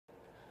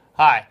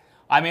Hi,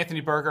 I'm Anthony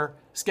Berger,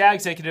 SCAG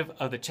Executive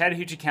of the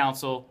Chattahoochee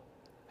Council,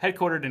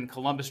 headquartered in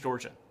Columbus,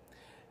 Georgia.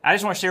 I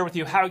just want to share with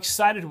you how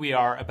excited we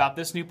are about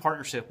this new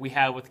partnership we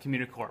have with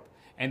Communicorp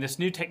and this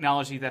new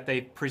technology that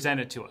they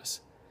presented to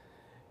us.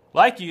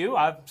 Like you,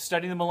 I'm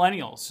studying the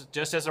millennials,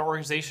 just as our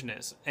organization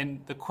is.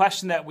 And the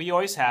question that we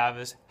always have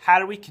is, how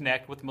do we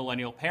connect with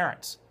millennial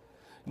parents?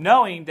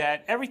 Knowing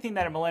that everything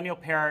that a millennial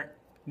parent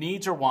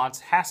needs or wants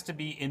has to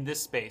be in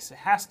this space. It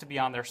has to be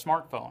on their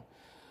smartphone.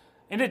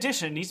 In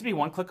addition, it needs to be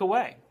one click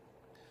away.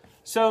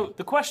 So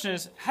the question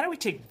is, how do we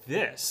take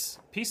this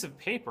piece of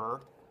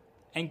paper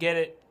and get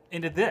it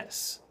into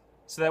this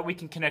so that we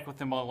can connect with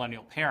the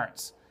millennial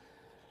parents?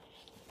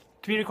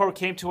 Communicorp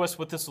came to us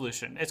with the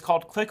solution. It's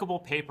called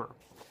clickable paper.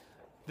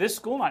 This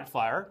school night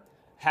flyer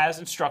has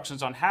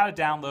instructions on how to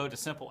download a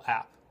simple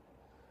app.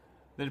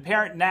 The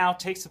parent now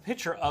takes a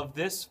picture of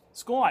this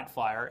school night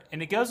flyer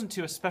and it goes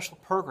into a special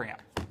program.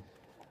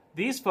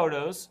 These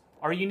photos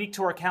are unique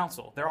to our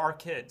council. They're our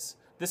kids.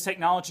 This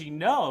technology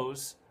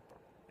knows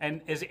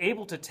and is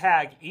able to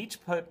tag each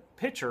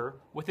picture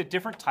with a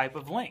different type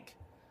of link.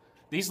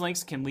 These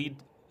links can lead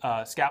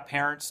Scout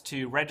parents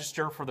to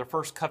register for their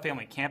first Cub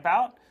Family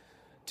Campout,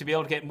 to be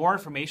able to get more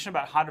information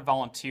about how to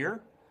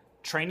volunteer,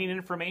 training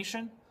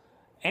information.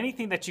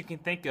 Anything that you can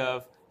think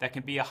of that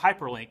can be a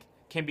hyperlink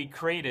can be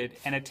created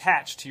and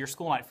attached to your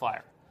school night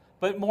flyer.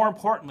 But more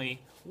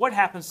importantly, what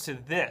happens to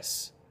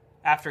this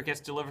after it gets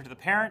delivered to the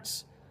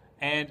parents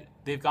and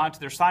they've gone to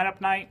their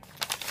sign-up night?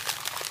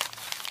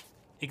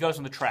 It goes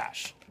in the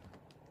trash.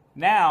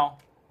 Now,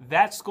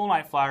 that school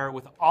night flyer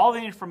with all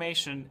the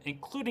information,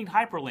 including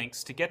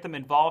hyperlinks to get them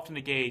involved and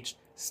engaged,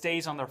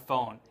 stays on their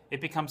phone. It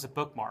becomes a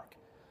bookmark.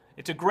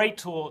 It's a great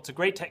tool, it's a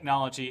great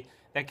technology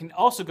that can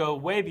also go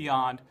way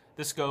beyond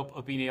the scope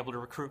of being able to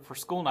recruit for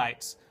school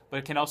nights, but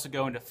it can also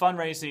go into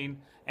fundraising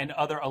and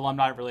other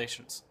alumni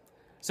relations.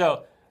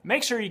 So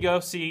make sure you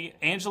go see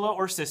Angela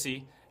or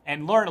Sissy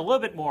and learn a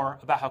little bit more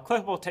about how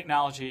clickable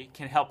technology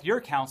can help your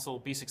council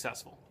be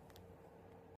successful.